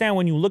to understand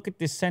when you look at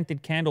this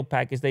scented candle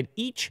pack is that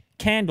each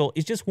candle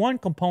is just one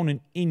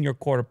component in your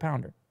quarter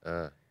pounder.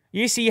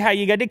 You see how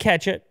you got the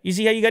ketchup. You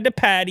see how you got the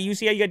patty. You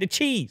see how you got the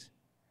cheese.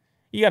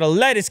 You got a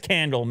lettuce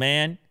candle,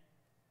 man.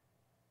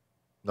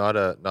 Not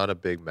a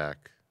Big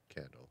Mac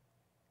candle.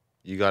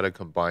 You got to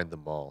combine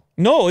them all.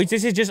 No,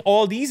 this is just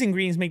all these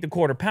ingredients make the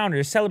quarter pounder.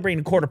 They're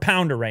celebrating the quarter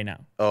pounder right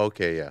now. Oh,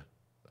 okay, yeah.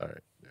 All right.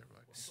 Never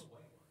mind.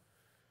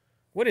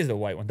 What is the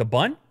white one? The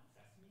bun?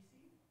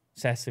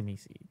 Sesame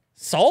seed.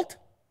 Salt?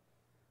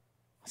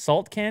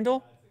 Salt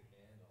candle?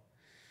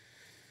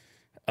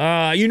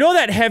 You know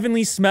that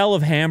heavenly smell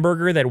of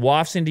hamburger that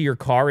wafts into your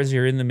car as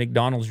you're in the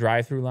McDonald's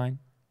drive-thru line?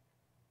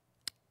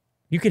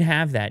 You can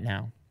have that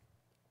now.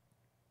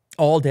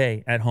 All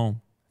day at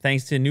home.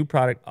 Thanks to a new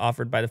product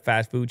offered by the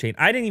fast food chain.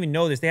 I didn't even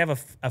know this. They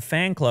have a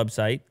fan club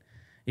site.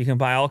 You can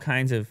buy all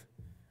kinds of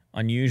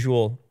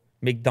unusual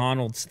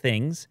McDonald's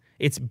things.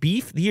 It's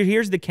beef.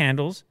 Here's the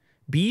candles.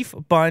 Beef,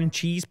 bun,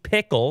 cheese,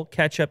 pickle,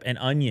 ketchup, and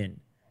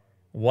onion.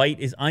 White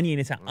is onion.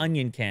 It's an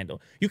onion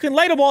candle. You can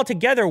light them all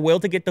together, Will,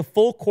 to get the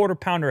full quarter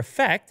pounder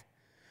effect.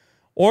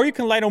 Or you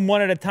can light them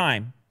one at a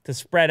time to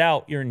spread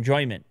out your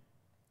enjoyment.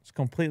 It's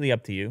completely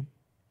up to you.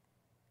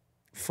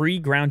 Free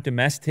ground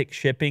domestic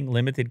shipping,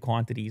 limited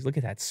quantities. Look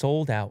at that.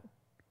 Sold out.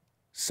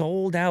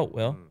 Sold out,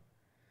 Will.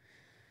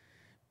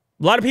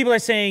 A lot of people are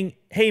saying,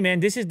 hey, man,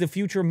 this is the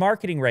future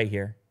marketing right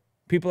here.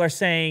 People are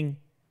saying,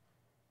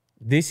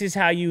 this is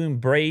how you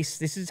embrace,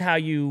 this is how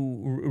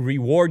you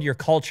reward your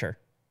culture.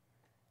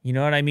 You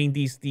know what I mean?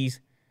 These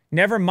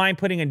never mind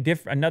putting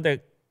another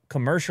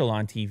commercial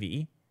on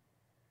TV.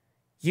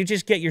 You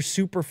just get your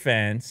super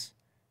fans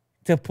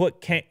to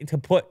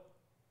put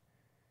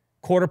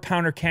quarter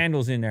pounder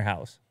candles in their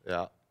house.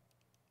 Yeah.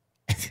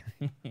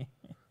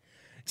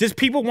 Just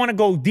people want to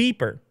go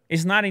deeper.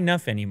 It's not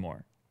enough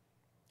anymore.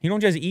 You don't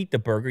just eat the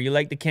burger. You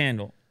like the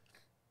candle.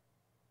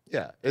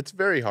 Yeah, it's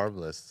very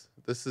harmless.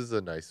 This is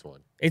a nice one.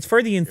 It's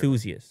for the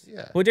enthusiasts.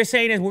 Yeah. What they're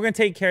saying is we're going to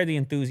take care of the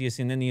enthusiasts,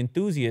 and then the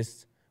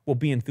enthusiasts will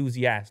be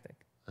enthusiastic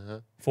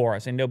for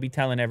us, and they'll be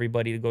telling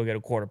everybody to go get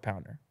a quarter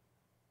pounder.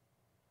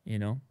 You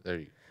know? There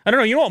you go. I don't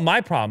know. You know what my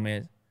problem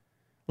is?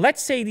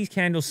 Let's say these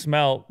candles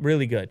smell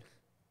really good.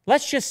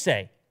 Let's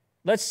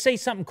say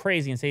something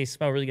crazy and say they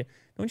smell really good.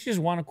 Don't you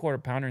just want a quarter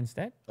pounder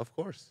instead? Of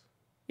course.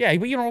 Yeah,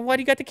 but you know what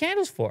do you got the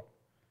candles for?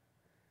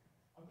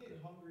 I'm getting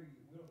hungry.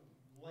 We don't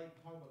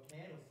like talking about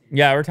candles here.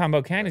 Yeah, we're talking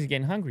about candles. You're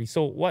getting hungry.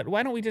 So why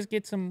don't we just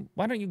get some?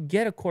 Why don't you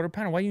get a quarter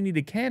pounder? Why do you need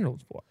the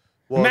candles for?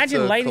 Well,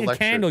 imagine lighting a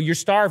candle. You're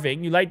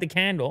starving. You light the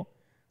candle.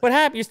 What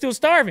happened? You're still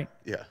starving.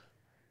 Yeah.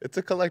 It's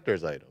a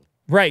collector's item.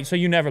 Right. So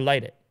you never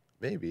light it.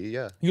 Maybe,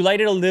 yeah. You light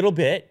it a little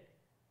bit,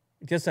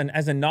 just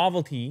as a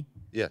novelty.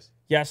 Yes.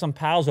 You have some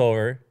pals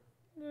over.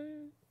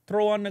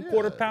 Throw on the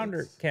quarter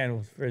pounder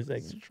candles for a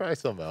second. Let's try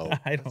some out.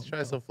 Let's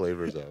try some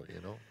flavors out, you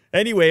know?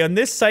 Anyway, on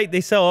this site, they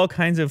sell all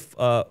kinds of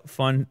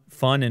fun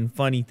and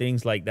funny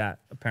things like that.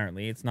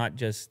 Apparently, it's not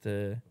just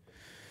the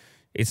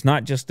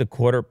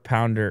quarter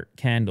pounder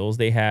candles.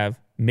 They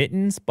have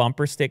mittens,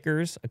 bumper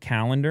stickers, a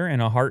calendar,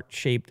 and a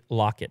heart-shaped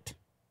locket.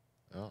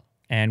 Oh.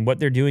 And what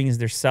they're doing is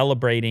they're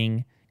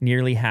celebrating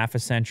nearly half a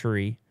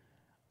century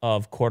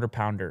of quarter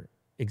pounder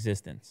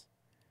existence.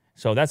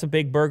 So that's a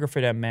big burger for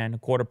them, man. A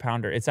quarter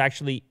pounder. It's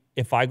actually,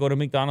 if I go to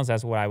McDonald's,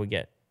 that's what I would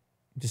get.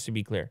 Just to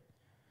be clear.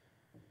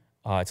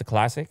 It's a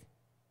classic.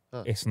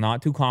 Huh. It's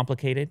not too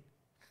complicated.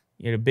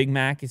 You know, a Big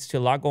Mac, it's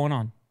still a lot going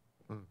on.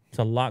 It's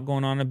a lot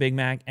going on in a Big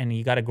Mac, and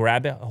you got to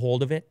grab it, a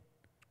hold of it.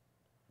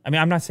 I mean,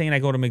 I'm not saying I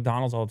go to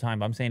McDonald's all the time,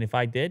 but I'm saying if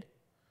I did,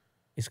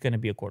 it's going to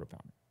be a quarter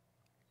pounder.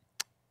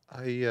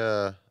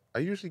 I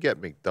usually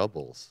get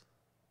McDoubles.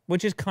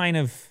 Which is kind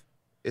of...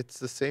 It's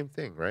the same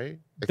thing, right?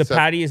 The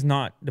patty is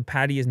not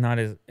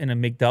as... In a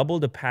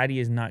McDouble, the patty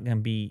is not going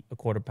to be a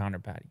quarter pounder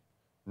patty.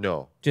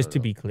 No. Just to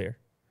be clear.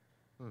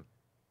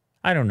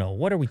 I don't know.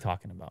 What are we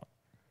talking about?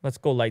 Let's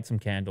go light some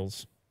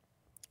candles.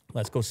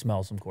 Let's go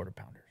smell some quarter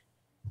pounder.